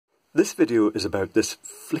This video is about this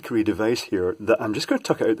flickery device here that I'm just going to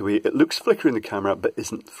tuck it out the way. It looks flickery in the camera but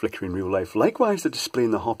isn't flickery in real life. Likewise, the display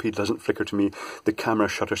in the Hoppy doesn't flicker to me. The camera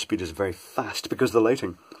shutter speed is very fast because of the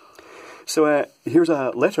lighting. So here's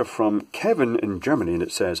a letter from Kevin in Germany, and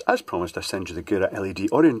it says, as promised, I send you the Gura LED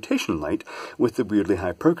orientation light with the weirdly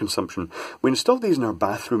high power consumption. We installed these in our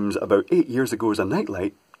bathrooms about 8 years ago as a night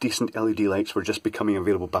light. Decent LED lights were just becoming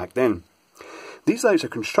available back then. These lights are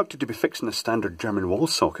constructed to be fixed in a standard German wall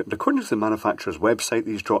socket, and according to the manufacturer's website,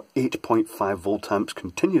 these draw 8.5 volt amps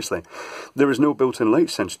continuously. There is no built-in light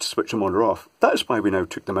sensor to switch them on or off. That is why we now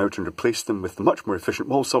took them out and replaced them with the much more efficient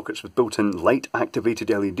wall sockets with built-in light-activated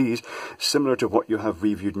LEDs, similar to what you have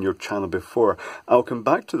reviewed in your channel before. I'll come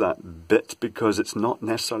back to that bit because it's not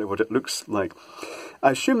necessarily what it looks like.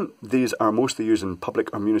 I assume these are mostly used in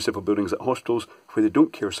public or municipal buildings at hospitals where they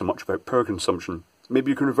don't care so much about power consumption. Maybe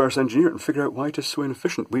you can reverse engineer it and figure out why it is so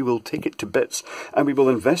inefficient. We will take it to bits and we will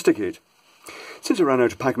investigate. Since I ran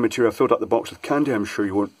out of packing material, I filled up the box with candy. I'm sure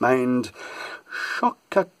you won't mind.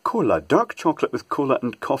 Coca-Cola, dark chocolate with cola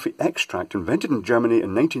and coffee extract, invented in Germany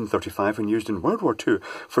in 1935 and used in World War II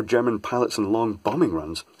for German pilots and long bombing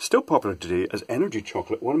runs. Still popular today as energy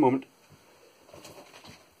chocolate. One moment.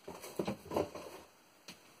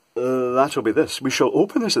 That'll be this. We shall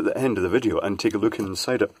open this at the end of the video and take a look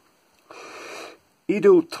inside it.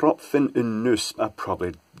 Edeltropfen in Nuss. I've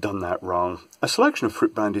probably done that wrong. A selection of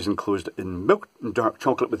fruit brandies enclosed in milk and dark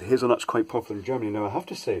chocolate with hazelnuts, quite popular in Germany. Now I have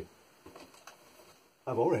to say,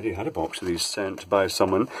 I've already had a box of these sent by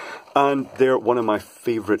someone, and they're one of my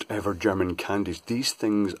favourite ever German candies. These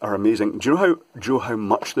things are amazing. Do you know how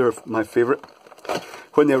much they're my favourite?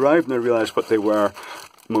 When they arrived and I realised what they were,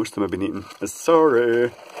 most of them have been eaten.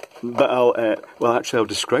 Sorry, but I'll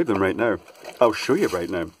describe them right now. I'll show you right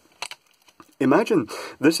now. Imagine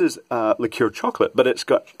this is liqueur chocolate, but it's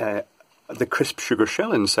got the crisp sugar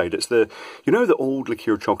shell inside. It's the old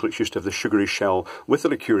liqueur chocolates used to have the sugary shell with the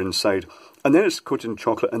liqueur inside, and then it's coated in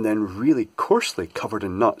chocolate and then really coarsely covered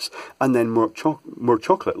in nuts, and then more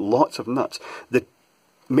chocolate, lots of nuts. The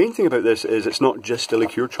main thing about this is it's not just a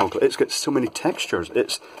liqueur chocolate. It's got so many textures.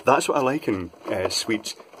 That's what I like in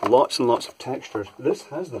sweets. Lots and lots of textures. This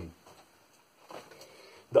has them.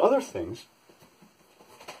 The other things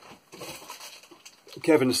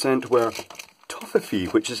Kevin sent were toffee,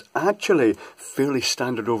 which is actually fairly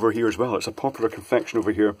standard over here as well. It's a popular confection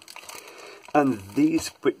over here. And these,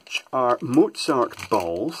 which are Mozart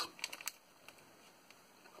balls,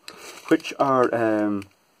 which are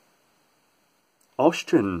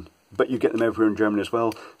Austrian, but you get them everywhere in Germany as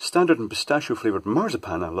well. Standard and pistachio flavoured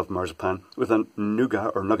marzipan. I love marzipan, with a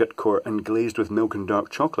nougat or nugget core and glazed with milk and dark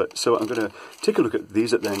chocolate. So I'm going to take a look at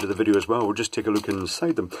these at the end of the video as well. We'll just take a look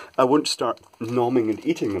inside them. I won't start nomming and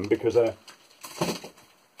eating them because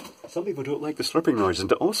some people don't like the slurping noise, and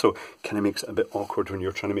it also kind of makes it a bit awkward when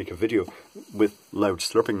you're trying to make a video with loud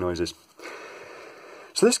slurping noises.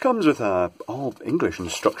 So this comes with a all English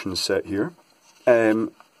instructions set here,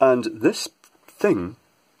 and this thing,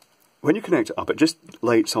 when you connect it up, it just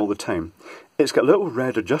lights all the time. It's got a little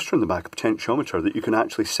red adjuster in the back, a potentiometer, that you can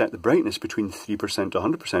actually set the brightness between 3% to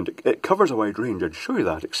 100%. It covers a wide range, I'd show you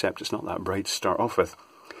that, except it's not that bright to start off with.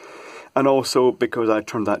 And also, because I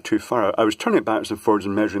turned that too far, I was turning it backwards and forwards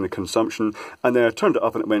and measuring the consumption, and then I turned it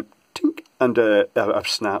up and it went tink, and I've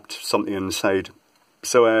snapped something inside.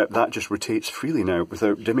 So that just rotates freely now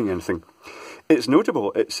without dimming anything. It's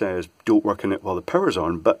notable, it says, don't work in it while the power's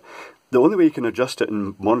on, but the only way you can adjust it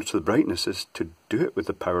and monitor the brightness is to do it with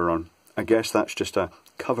the power on. I guess that's just a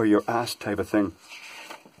cover your ass type of thing.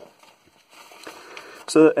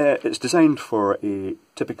 So it's designed for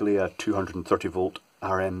typically a 230 volt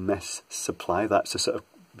RMS supply. That's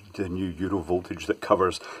the new Euro voltage that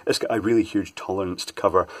covers. It's got a really huge tolerance to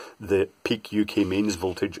cover the peak UK mains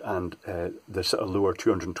voltage and the sort of lower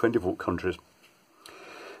 220 volt countries.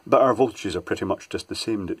 But our voltages are pretty much just the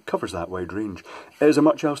same, and it covers that wide range. Is there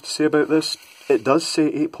much else to say about this? It does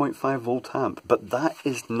say 8.5 volt amp, but that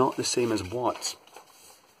is not the same as watts.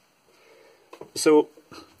 So,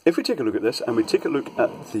 if we take a look at this, and we take a look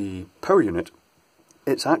at the power unit,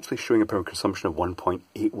 it's actually showing a power consumption of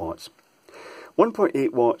 1.8 watts.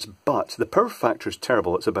 1.8 watts, but the power factor is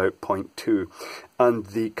terrible, it's about 0.2, and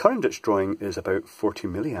the current it's drawing is about 40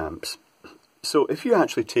 milliamps. So if you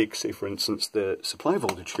actually take, say for instance, the supply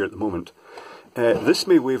voltage here at the moment, this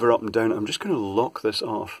may waver up and down. I'm just going to lock this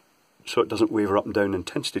off so it doesn't waver up and down in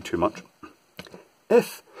intensity too much.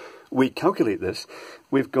 If we calculate this,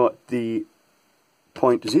 we've got the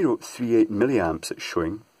 0.038 milliamps it's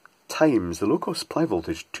showing, times the local supply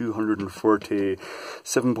voltage,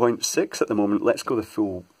 247.6 at the moment. Let's go the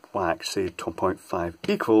full whack, say 2.5,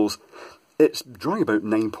 equals it's drawing about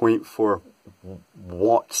 9.4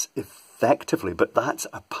 watts effectively, but that's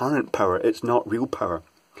apparent power, it's not real power.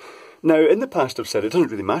 Now, in the past I've said it doesn't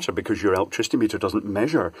really matter because your electricity meter doesn't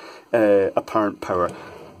measure apparent power,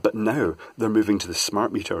 but now they're moving to the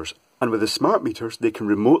smart meters. And with the smart meters, they can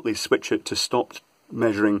remotely switch it to stop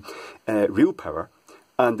measuring real power,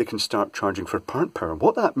 and they can start charging for apparent power.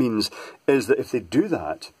 What that means is that if they do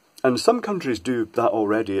that, and some countries do that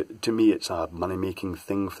already, to me it's a money-making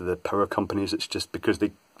thing for the power companies, it's just because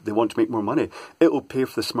they want to make more money. It will pay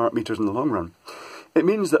for the smart meters in the long run. It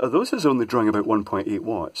means that although this is only drawing about 1.8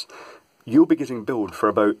 watts, you'll be getting billed for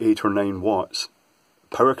about 8 or 9 watts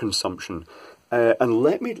power consumption. And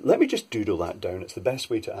let me just doodle that down. It's the best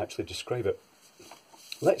way to actually describe it.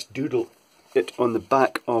 Let's doodle it on the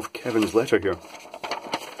back of Kevin's letter here.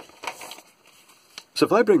 So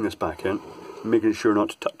if I bring this back in, making sure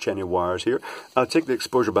not to touch any wires here, I'll take the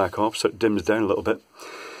exposure back off so it dims down a little bit.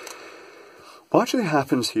 What actually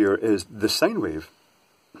happens here is the sine wave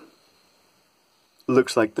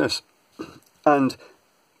looks like this. And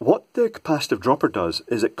what the capacitive dropper does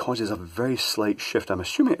is it causes a very slight shift. I'm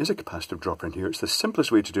assuming it is a capacitive dropper in here. It's the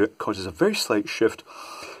simplest way to do it. It causes a very slight shift.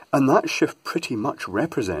 And that shift pretty much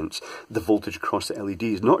represents the voltage across the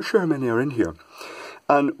LEDs. Not sure how many are in here.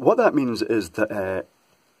 And what that means is that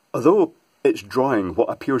although it's drawing what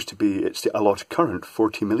appears to be a lot of current,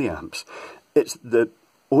 40 milliamps, it's the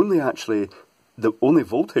only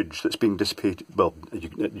voltage that's being dissipated. Well,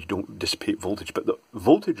 you don't dissipate voltage, but the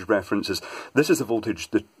voltage reference is, this is the voltage,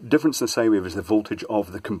 the difference in the sine wave is the voltage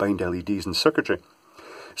of the combined LEDs and circuitry.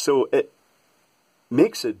 So it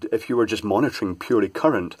makes it, if you were just monitoring purely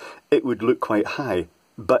current, it would look quite high.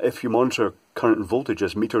 But if you monitor current and voltage,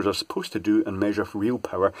 as meters are supposed to do and measure for real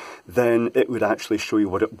power, then it would actually show you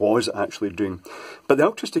what it was actually doing. But the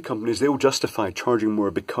electricity companies, they'll justify charging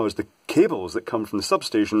more because the cables that come from the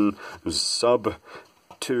substation, sub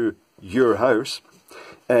to your house,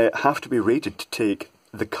 have to be rated to take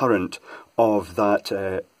the current of that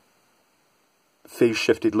phase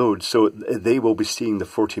shifted load. So they will be seeing the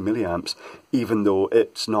 40 milliamps, even though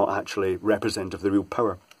it's not actually representative of the real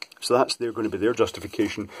power. So that's going to be their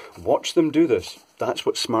justification. Watch them do this. That's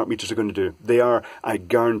what smart meters are going to do. They are, I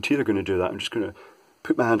guarantee they're going to do that. I'm just going to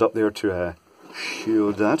put my hand up there to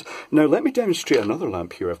shield that. Now let me demonstrate another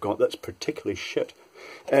lamp here I've got that's particularly shit.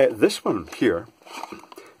 This one here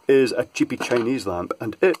is a cheapy Chinese lamp,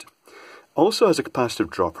 and it also has a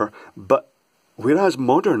capacitive dropper, but whereas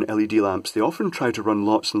modern LED lamps, they often try to run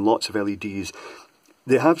lots and lots of LEDs.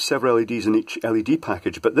 They have several LEDs in each LED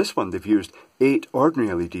package, but this one they've used 8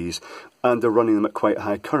 ordinary LEDs and they're running them at quite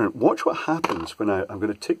high current. Watch what happens when I'm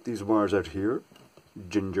going to take these wires out here,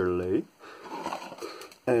 gingerly,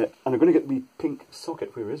 and I'm going to get the pink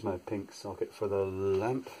socket. Where is my pink socket for the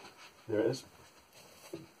lamp? There it is.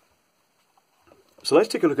 So let's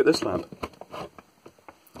take a look at this lamp.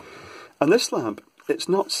 And this lamp, it's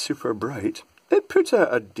not super bright. It puts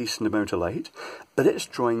out a decent amount of light, but it's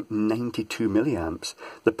drawing 92 milliamps.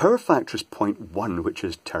 The power factor is 0.1, which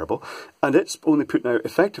is terrible, and it's only putting out,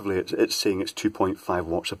 effectively, it's saying it's 2.5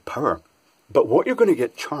 watts of power. But what you're going to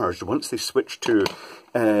get charged once they switch to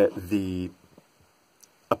the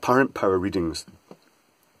apparent power readings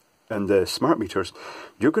and the smart meters,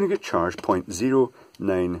 you're going to get charged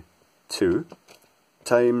 0.092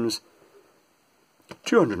 times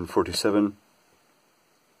 247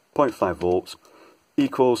 0.5 volts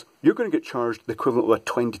equals, you're going to get charged the equivalent of a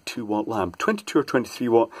 22 watt lamp, 22 or 23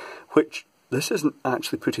 watt, which this isn't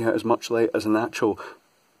actually putting out as much light as an actual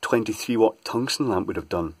 23 watt tungsten lamp would have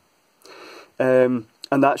done. And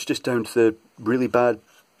that's just down to the really bad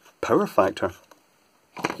power factor.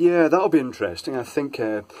 Yeah, that'll be interesting. I think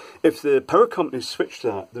if the power companies switch to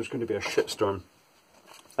that, there's going to be a shitstorm.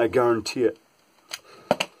 I guarantee it.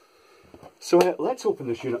 So let's open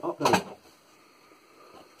this unit up now.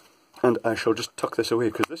 And I shall just tuck this away,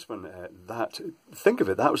 because this one, think of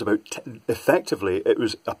it, that was about, effectively, it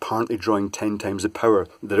was apparently drawing 10 times the power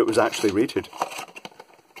that it was actually rated.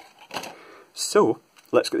 So,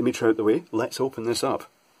 let's get the meter out of the way, let's open this up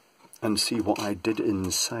and see what I did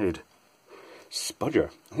inside. Spudger.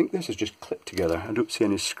 I think this is just clipped together. I don't see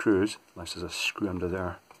any screws, unless there's a screw under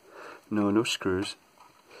there. No, no screws.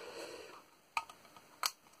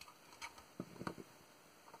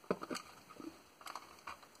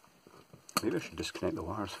 Maybe I should disconnect the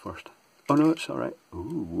wires first. Oh no, it's alright.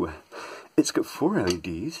 Ooh, it's got 4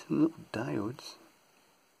 LEDs, little diodes.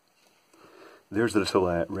 There's the little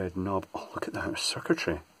red knob. Oh, look at that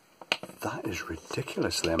circuitry. That is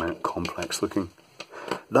ridiculously complex looking.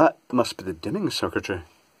 That must be the dimming circuitry.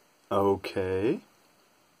 Okay.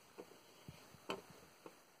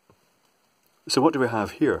 So what do we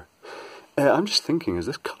have here? I'm just thinking, is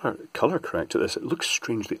this colour correct at this? It looks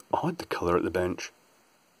strangely odd, the colour at the bench.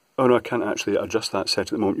 Oh no, I can't actually adjust that set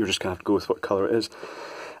at the moment. You're just going to have to go with what colour it is.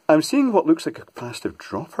 I'm seeing what looks like a capacitive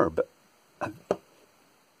dropper, but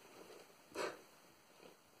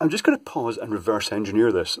I'm just going to pause and reverse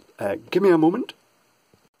engineer this. Give me a moment.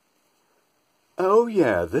 Oh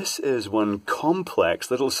yeah, this is one complex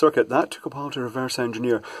little circuit. That took a while to reverse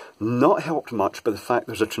engineer. Not helped much by the fact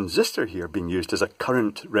there's a transistor here being used as a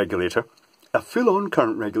current regulator. A full-on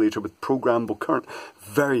current regulator with programmable current.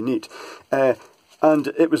 Very neat. And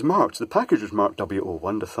it was marked, the package was marked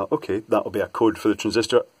W01. I thought, okay, that'll be a code for the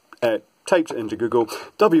transistor. Typed it into Google.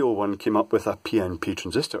 W01 came up with a PNP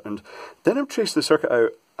transistor. And then I've traced the circuit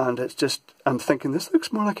out, and it's just, I'm thinking, this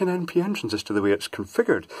looks more like an NPN transistor the way it's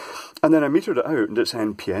configured. And then I metered it out, and it's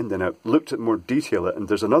NPN. Then I looked at more detail, and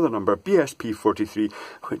there's another number, BSP43,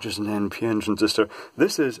 which is an NPN transistor.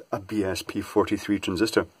 This is a BSP43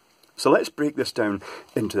 transistor. So let's break this down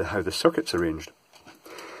into how the circuit's arranged.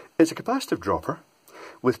 It's a capacitive dropper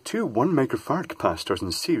with two 1 microfarad capacitors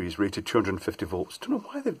in series rated 250 volts. Don't know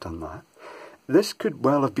why they've done that. This could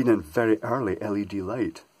well have been a very early LED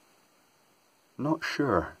light. Not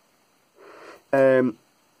sure. It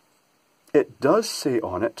does say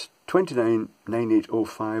on it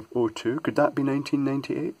 29980502. Could that be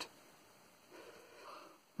 1998?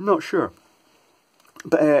 Not sure.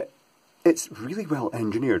 But it's really well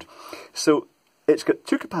engineered. So it's got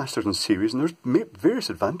two capacitors in series, and there's various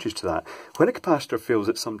advantages to that. When a capacitor fails,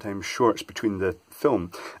 it sometimes shorts between the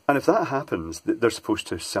film, and if that happens, they're supposed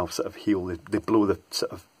to self-heal. They blow the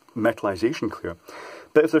sort of metallization clear.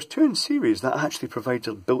 But if there's two in series, that actually provides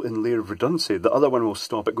a built-in layer of redundancy. The other one will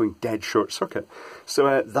stop it going dead short circuit.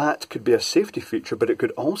 So that could be a safety feature, but it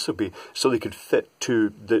could also be so they could fit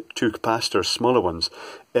the two capacitors, smaller ones,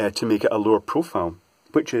 to make it a lower profile,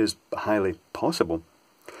 which is highly possible.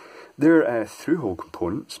 They're through-hole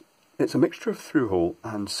components. It's a mixture of through-hole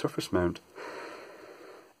and surface mount.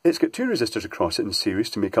 It's got two resistors across it in series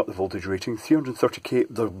to make up the voltage rating, 330k.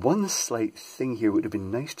 The one slight thing here would have been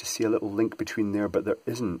nice to see a little link between there, but there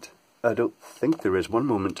isn't. I don't think there is. One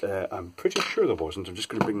moment, I'm pretty sure there wasn't. I'm just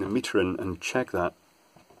going to bring the meter in and check that.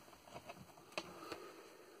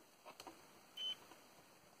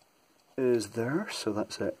 Is there, so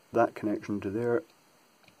that's it. That connection to there.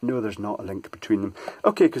 No, there's not a link between them.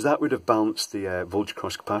 Okay, because that would have balanced the voltage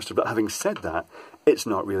across capacitor, but having said that, it's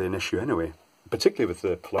not really an issue anyway. Particularly with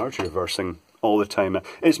the polarity reversing all the time.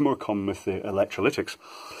 It's more common with the electrolytics.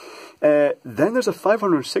 Then there's a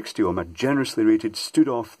 560 ohm, a generously rated, stood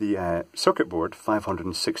off the circuit board,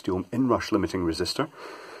 560 ohm inrush limiting resistor,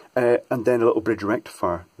 and then a little bridge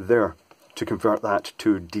rectifier there to convert that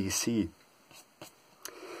to DC.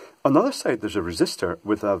 On the other side, there's a resistor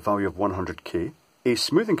with a value of 100k, a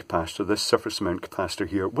smoothing capacitor, this surface mount capacitor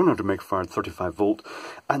here, 100 megafarad, 35 volt,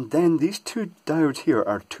 and then these two diodes here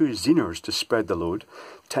are two Zeners to spread the load,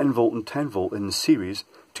 10 volt and 10 volt in series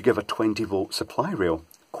to give a 20 volt supply rail.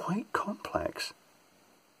 Quite complex.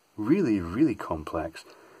 Really, really complex.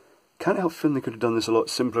 Can't help feeling they could have done this a lot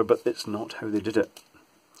simpler, but it's not how they did it.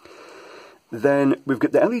 Then we've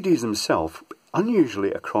got the LEDs themselves.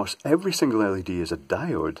 Unusually, across every single LED is a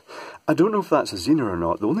diode. I don't know if that's a Zener or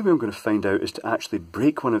not. The only way I'm going to find out is to actually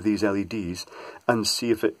break one of these LEDs and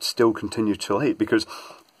see if it still continues to light, because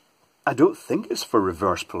I don't think it's for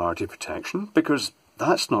reverse polarity protection, because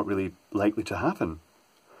that's not really likely to happen.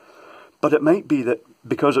 But it might be that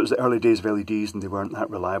because it was the early days of LEDs and they weren't that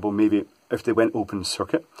reliable, maybe if they went open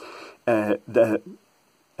circuit, a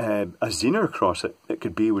Zener across it, it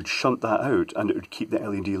could be, would shunt that out and it would keep the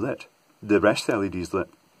LED lit. The rest of the LEDs lit.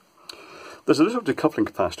 There's a little decoupling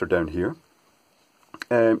capacitor down here,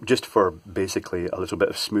 just for basically a little bit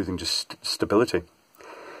of smoothing, just stability.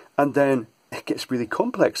 And then it gets really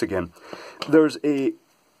complex again. There's a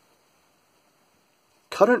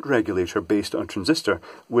current regulator based on a transistor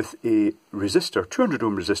with a resistor, 200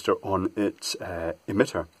 ohm resistor on its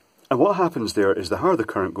emitter. And what happens there is the higher the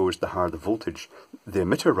current goes, the higher the voltage the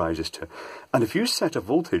emitter rises to. And if you set a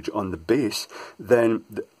voltage on the base, then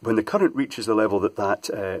when the current reaches the level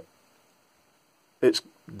that it's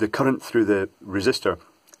the current through the resistor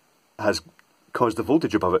has caused the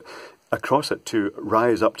voltage above it, across it, to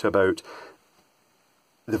rise up to about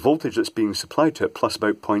the voltage that's being supplied to it plus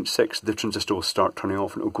about 0.6, the transistor will start turning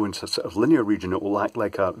off and it will go into a sort of linear region. It will act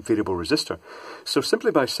like a variable resistor. So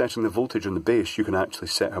simply by setting the voltage on the base, you can actually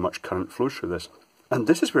set how much current flows through this. And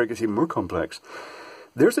this is where it gets even more complex.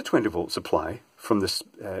 There's a 20 volt supply from this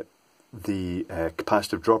the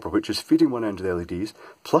capacitive dropper, which is feeding one end of the LEDs,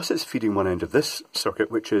 plus it's feeding one end of this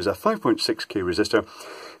circuit, which is a 5.6k resistor,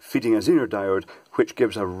 feeding a Zener diode, which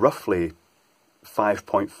gives a roughly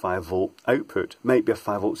 5.5 volt output. Might be a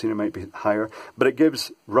 5 volt Zener, might be higher, but it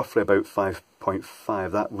gives roughly about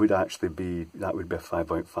 5.5. That would actually be, that would be a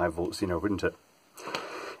 5.5 volt Zener, wouldn't it?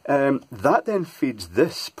 That then feeds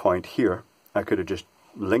this point here. I could have just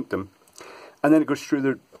linked them, and then it goes through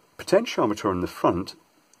the potentiometer on the front,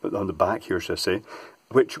 on the back here, should I say,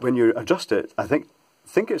 which when you adjust it, I think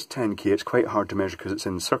it's 10k. It's quite hard to measure because it's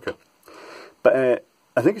in the circuit, but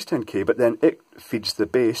I think it's 10k. But then it feeds the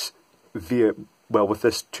base via, well, with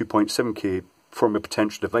this 2.7k from a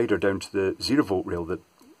potential divider down to the 0 volt rail, that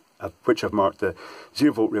which I've marked the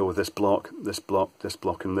 0 volt rail with this block, this block, this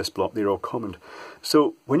block, and this block. They're all common.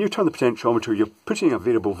 So when you turn the potentiometer, you're putting a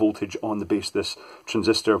variable voltage on the base of this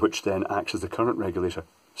transistor, which then acts as the current regulator.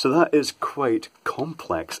 So that is quite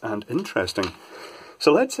complex and interesting.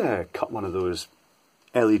 So let's cut one of those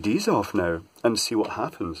LEDs off now and see what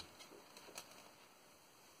happens.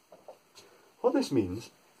 What this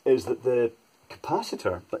means is that the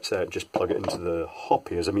capacitor, let's just plug it into the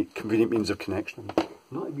hoppy as a convenient means of connection. I'm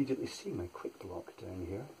not immediately seeing my quick block down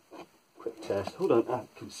here. Quick test. Hold on, I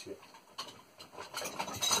can see it.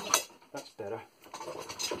 That's better.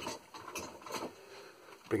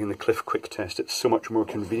 Bring in the Cliff quick test. It's so much more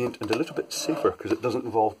convenient and a little bit safer because it doesn't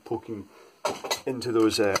involve poking into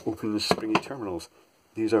those open springy terminals.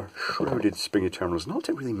 These are shrouded springy terminals. Not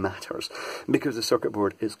that it really matters because the circuit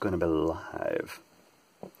board is going to be live.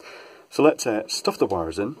 So let's stuff the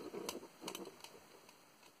wires in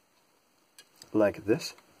like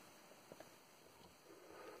this.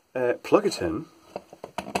 Plug it in.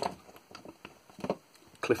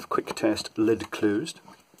 Cliff quick test lid closed.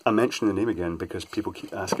 I'm mentioning the name again because people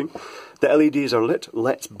keep asking. The LEDs are lit.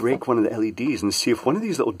 Let's break one of the LEDs and see if one of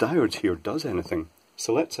these little diodes here does anything.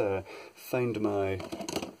 So let's find my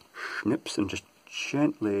schnips and just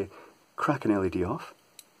gently crack an LED off.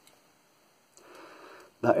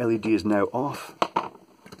 That LED is now off,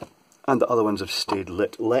 and the other ones have stayed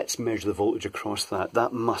lit. Let's measure the voltage across that.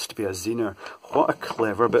 That must be a Zener. What a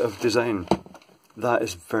clever bit of design. That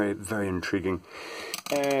is very, very intriguing.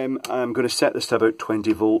 I'm going to set this to about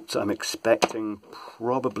 20 volts. I'm expecting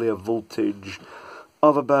probably a voltage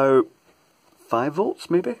of about 5 volts,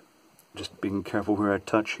 maybe. Just being careful where I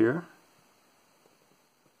touch here.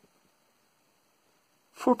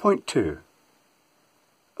 4.2.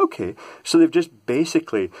 Okay, so they've just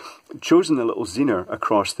basically chosen a little Zener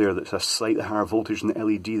across there that's a slightly higher voltage than the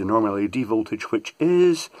LED, the normal LED voltage, which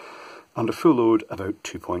is, under full load, about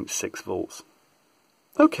 2.6 volts.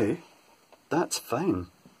 Okay, that's fine.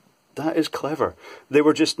 That is clever. They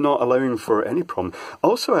were just not allowing for any problem.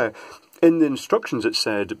 Also, in the instructions it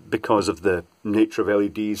said, because of the nature of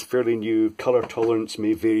LEDs, fairly new, colour tolerance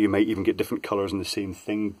may vary, you might even get different colours in the same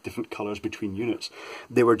thing, different colours between units.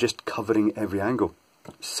 They were just covering every angle.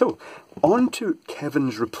 So, on to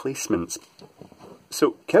Kevin's replacements.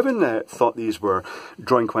 So, Kevin thought these were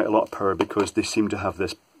drawing quite a lot of power because they seem to have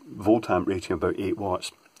this volt amp rating of about 8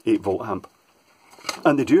 watts, 8 volt amp.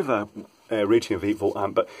 And they do have a rating of 8 volt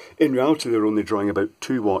amp, but in reality they're only drawing about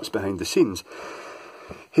 2 watts behind the scenes.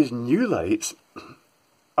 His new lights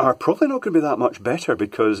are probably not going to be that much better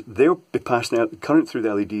because they'll be passing out the current through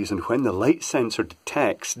the LEDs, and when the light sensor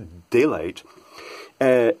detects daylight,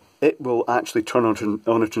 it will actually turn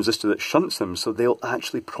on a transistor that shunts them, so they'll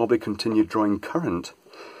actually probably continue drawing current.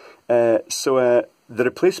 So the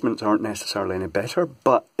replacements aren't necessarily any better,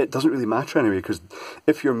 but it doesn't really matter anyway, because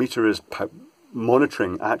if your meter is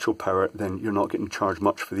monitoring actual power, then you're not getting charged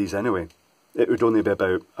much for these anyway. It would only be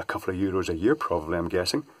about a couple of euros a year probably, I'm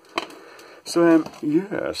guessing. So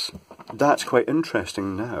yes, that's quite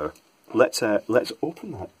interesting now. Let's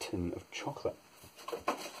open that tin of chocolate.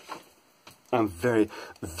 I'm very,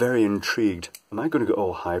 very intrigued. Am I going to go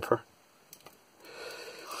all hyper?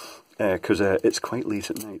 Because it's quite late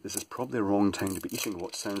at night. This is probably the wrong time to be eating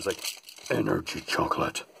what sounds like energy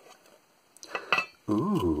chocolate.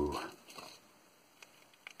 Ooh.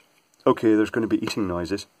 Okay, there's going to be eating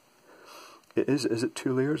noises. Is it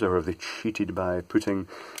 2 layers, or have they cheated by putting...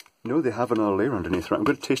 No, they have another layer underneath. Right, I'm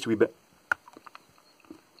going to taste a wee bit.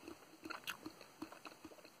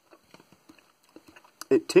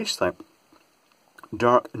 It tastes like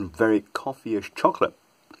dark and very coffee-ish chocolate.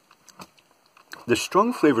 The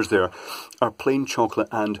strong flavours there are plain chocolate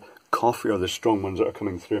and coffee are the strong ones that are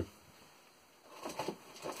coming through.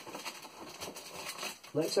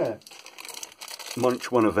 Let's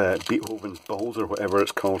munch one of Beethoven's balls or whatever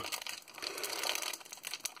it's called.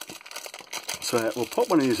 So we'll pop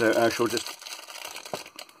one of these out. I shall just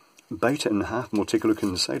bite it in half and we'll take a look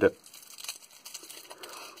inside it.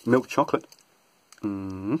 Milk chocolate.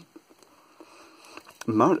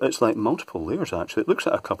 It's like multiple layers actually. It looks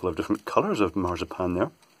like a couple of different colours of marzipan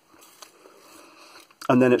there.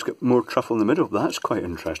 And then it's got more truffle in the middle. That's quite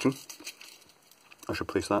interesting. I should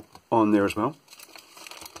place that on there as well.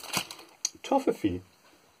 Toffee.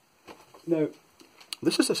 Now,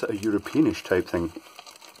 this is a sort of Europeanish type thing.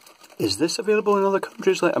 Is this available in other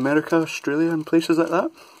countries like America, Australia and places like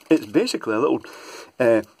that? It's basically a little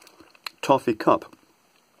toffee cup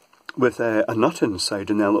with a nut inside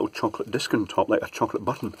and then a little chocolate disc on top, like a chocolate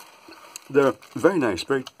button. They're very nice,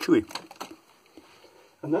 very chewy.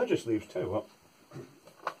 And that just leaves, tell you what.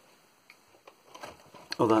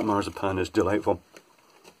 Oh, that marzipan is delightful.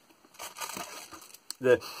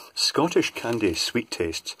 The Scottish candy sweet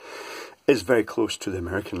taste is very close to the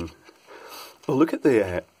American. Oh, look at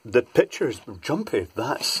the pictures, jumpy.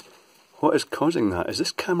 That's what is causing that. Is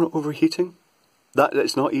this camera overheating?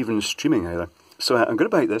 It's not even streaming either. So I'm going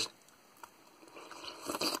to bite this.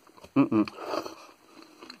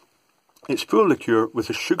 It's full of liqueur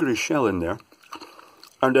with a sugary shell in there.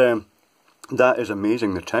 And that is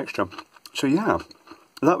amazing, the texture. So yeah,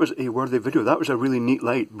 that was a worthy video. That was a really neat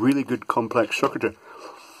light, really good complex circuitry.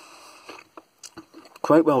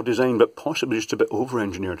 Quite well designed, but possibly just a bit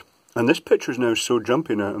over-engineered. And this picture is now so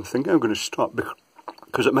jumpy now, I'm thinking I'm going to stop,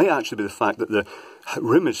 because it might actually be the fact that the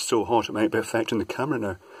room is so hot, it might be affecting the camera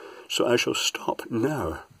now. So I shall stop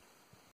now.